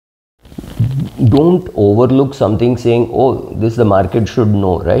don't overlook something saying, oh, this the market should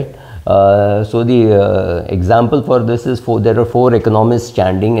know, right? So the example for this is, there are four economists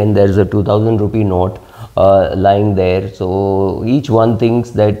standing and there's a 2000 rupee note lying there. So each one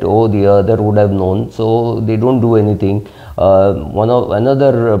thinks that, oh, the other would have known, so they don't do anything.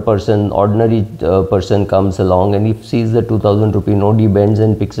 Another person, ordinary person comes along, and he sees the 2000 rupee note, he bends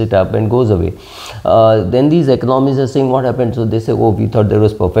and picks it up and goes away. Then these economists are saying, what happened? So they say, oh, we thought there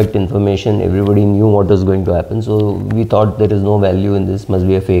was perfect information, everybody knew what was going to happen, so we thought there is no value in this, must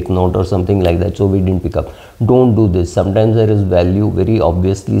be a fake note or something like that, so we didn't pick up. Don't do this. Sometimes there is value very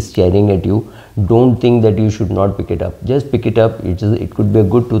obviously staring at you. Don't think that you should not pick it up. Just pick it up. It could be a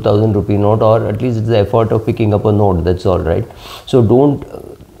good 2000 rupee note, or at least it's the effort of picking up a note, that's all, right? So don't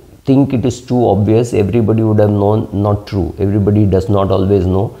think it is too obvious, everybody would have known. Not true. Everybody does not always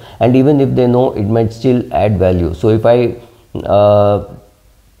know, and even if they know, it might still add value. So if I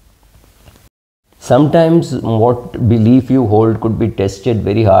sometimes what belief you hold could be tested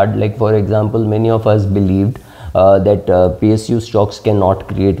very hard. Like for example, many of us believed that PSU stocks cannot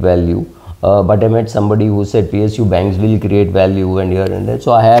create value, but I met somebody who said PSU banks will create value, and here and there.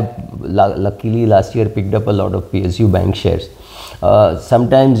 So I have luckily last year picked up a lot of PSU bank shares.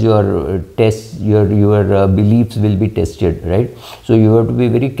 Sometimes your beliefs will be tested, right? So you have to be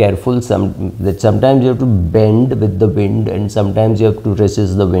very careful. Sometimes you have to bend with the wind, and sometimes you have to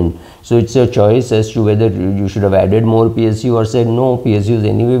resist the wind. So it's your choice as to whether you should have added more PSU or said no, PSUs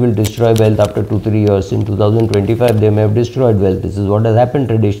anyway will destroy wealth after 2-3 years. In 2025 they may have destroyed wealth. This is what has happened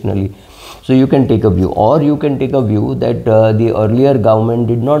traditionally. So you can take a view, or you can take a view that the earlier government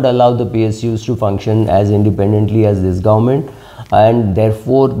did not allow the PSUs to function as independently as this government, and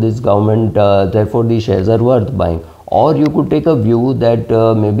therefore this government, therefore these shares are worth buying. Or you could take a view that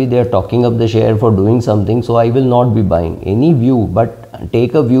maybe they are talking up the share for doing something, so I will not be buying. Any view, but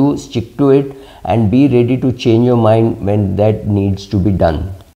take a view, stick to it, and be ready to change your mind when that needs to be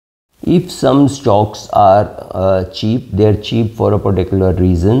done. If some stocks are cheap, they are cheap for a particular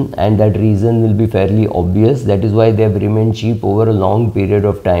reason, and that reason will be fairly obvious. That is why they have remained cheap over a long period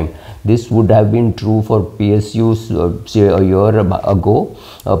of time. This would have been true for PSUs say a year ago.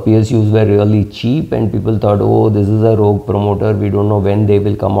 PSUs were really cheap and people thought, oh, this is a rogue promoter, we don't know when they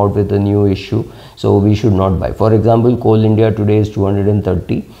will come out with a new issue, so we should not buy. For example, Coal India today is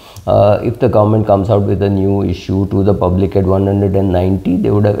 230. If the government comes out with a new issue to the public at 190, they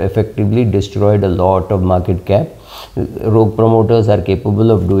would have effectively destroyed a lot of market cap. Rogue promoters are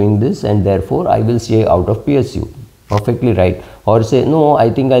capable of doing this, and therefore I will stay out of PSU. Perfectly right. Or say, no, I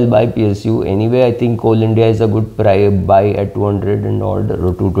think I'll buy PSU anyway. I think Coal India is a good buy at 200 and or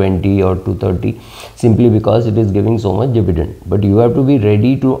 220 or 230, simply because it is giving so much dividend. But you have to be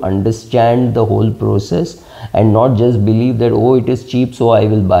ready to understand the whole process and not just believe that, oh, it is cheap, so I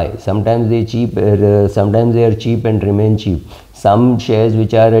will buy. Sometimes they are cheap and remain cheap. Some shares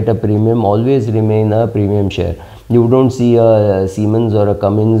which are at a premium always remain a premium share. You don't see a Siemens or a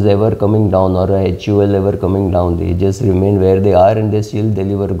Cummins ever coming down, or a HUL ever coming down. They just remain where they are and they still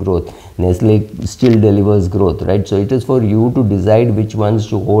deliver growth. Nestle still delivers growth, right? So it is for you to decide which ones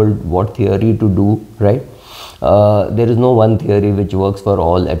to hold, what theory to do, right? There is no one theory which works for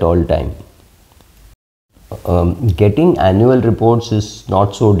all at all time. Getting annual reports is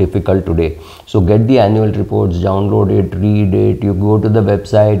not so difficult today. So get the annual reports, download it, read it. You go to the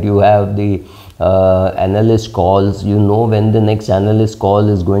website, you have the analyst calls, you know when the next analyst call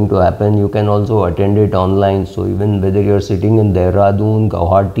is going to happen. You can also attend it online. So even whether you're sitting in Dehradun,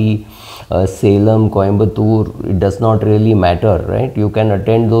 Guwahati, Salem, Coimbatore, it does not really matter, right? You can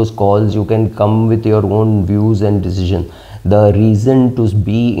attend those calls, you can come with your own views and decision. The reason to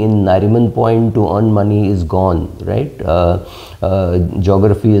be in Nariman Point to earn money is gone, right?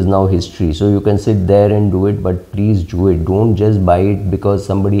 Geography is now history. So you can sit there and do it, but please do it. Don't just buy it because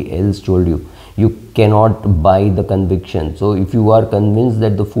somebody else told you. You cannot buy the conviction. So if you are convinced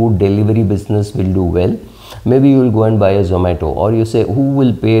that the food delivery business will do well, maybe you will go and buy a Zomato. Or you say, who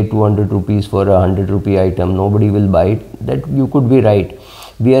will pay 200 rupees for a 100 rupee item? Nobody will buy it. That you could be right.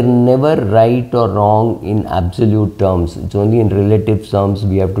 We are never right or wrong in absolute terms. It's only in relative terms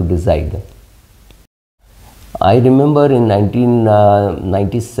we have to decide. I remember in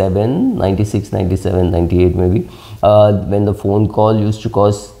 1997, 96, 97, 98 maybe, when the phone call used to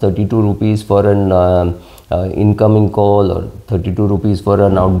cost 32 rupees for an incoming call, or 32 rupees for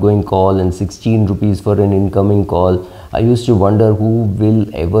an outgoing call, and 16 rupees for an incoming call. I used to wonder who will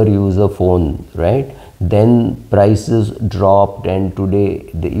ever use a phone, right? Then prices dropped, and today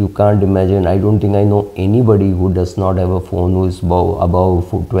you can't imagine. I don't think I know anybody who does not have a phone, who is above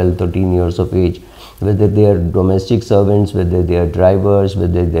 12, 13 years of age. whether they are domestic servants, whether they are drivers,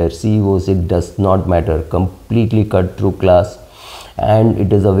 whether they are CEOs, it does not matter. Completely cut through class, and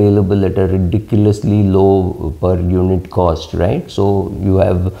it is available at a ridiculously low per unit cost, right? So you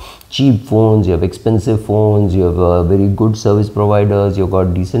have cheap phones, you have expensive phones, you have very good service providers, you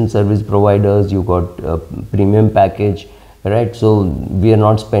got decent service providers, you got a premium package, right? So we are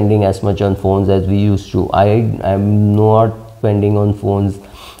not spending as much on phones as we used to. I am not spending on phones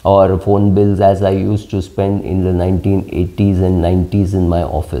or phone bills as I used to spend in the 1980s and 90s in my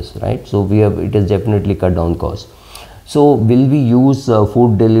office, right? So it has definitely cut down costs. So will we use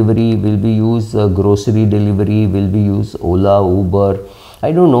food delivery? Will we use grocery delivery? Will we use Ola, Uber?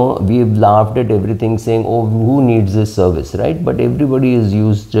 I don't know. We've laughed at everything saying, oh, who needs this service, right? But everybody has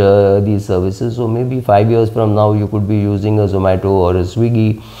used these services. So maybe 5 years from now, you could be using a Zomato or a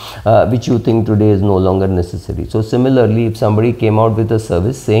Swiggy, which you think today is no longer necessary. So similarly, if somebody came out with a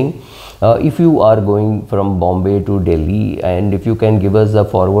service saying, if you are going from Bombay to Delhi and if you can give us a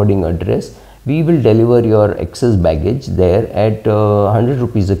forwarding address, we will deliver your excess baggage there at 100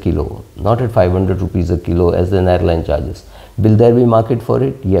 rupees a kilo, not at 500 rupees a kilo as an airline charges. Will there be market for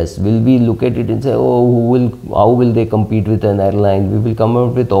it? Yes. Will we look at it and say, oh, how will they compete with an airline? We will come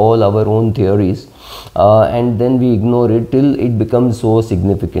up with all our own theories and then we ignore it till it becomes so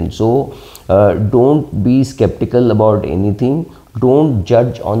significant. So don't be skeptical about anything. Don't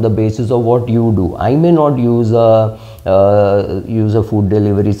judge on the basis of what you do. I may not use a food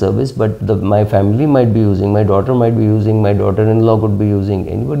delivery service, but my family might be using, my daughter might be using, my daughter-in-law could be using,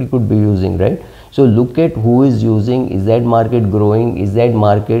 anybody could be using, right? So look at who is using. Is that market growing? Is that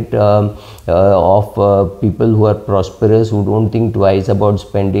market of people who are prosperous, who don't think twice about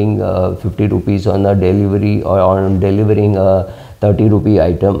spending 50 rupees on a delivery or on delivering a 30 rupee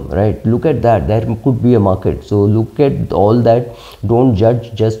item, right? Look at that. There could be a market. So look at all that. Don't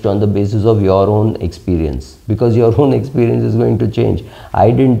judge just on the basis of your own experience, because your own experience is going to change.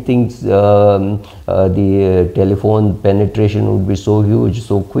 I didn't think the telephone penetration would be so huge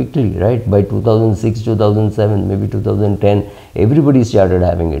so quickly, right? By 2006, 2007, maybe 2010, everybody started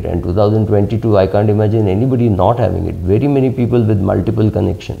having it, and 2022, I can't imagine anybody not having it. Very many people with multiple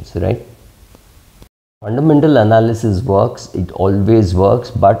connections, right? Fundamental analysis works, it always works,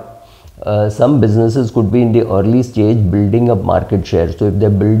 but some businesses could be in the early stage building up market share. So if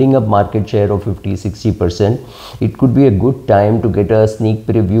they're building up market share of 50-60%, it could be a good time to get a sneak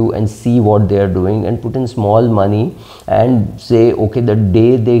preview and see what they are doing and put in small money and say, okay, the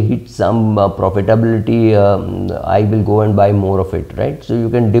day they hit some profitability, I will go and buy more of it, right? So you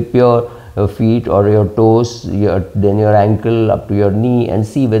can dip your feet or your toes, then your ankle up to your knee and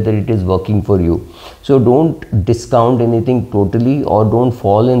see whether it is working for you. So don't discount anything totally, or don't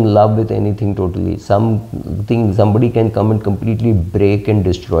fall in love with anything totally. Somebody can come and completely break and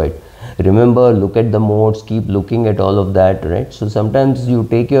destroy it. Remember, look at the modes, keep looking at all of that, right? So sometimes you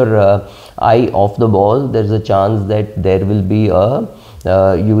take your eye off the ball, there's a chance that there will be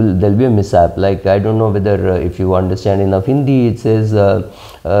there'll be a mishap. Like, I don't know whether if you understand enough Hindi, it says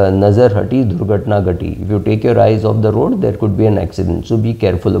nazar hati durghatna ghati. If you take your eyes off the road, there could be an accident. So be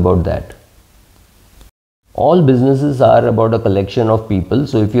careful about that. All businesses are about a collection of people.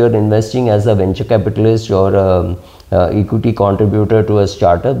 So if you are investing as a venture capitalist or equity contributor to a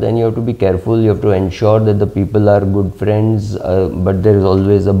startup, then you have to be careful. You have to ensure that the people are good friends, but there is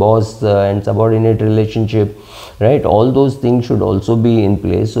always a boss and subordinate relationship, right? All those things should also be in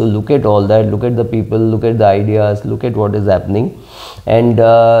place. So look at all that, look at the people, look at the ideas, look at what is happening, and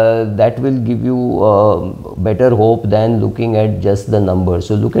that will give you better hope than looking at just the numbers.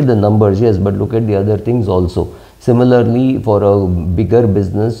 So look at the numbers, yes, but look at the other things also. Similarly, for a bigger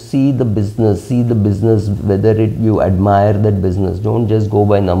business, see the business, whether you admire that business. Don't just go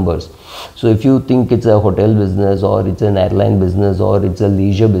by numbers. So if you think it's a hotel business, or it's an airline business, or it's a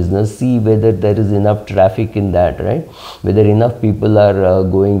leisure business, see whether there is enough traffic in that, right? Whether enough people are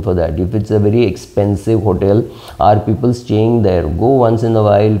going for that. If it's a very expensive hotel, are people staying there? Go once in a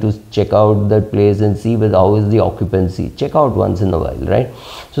while to check out that place and see how is the occupancy. Check out once in a while, right?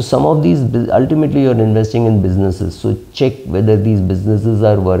 So some of these, ultimately you're investing in businesses. So check whether these businesses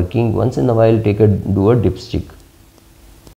are working. Once in a while, do a dipstick.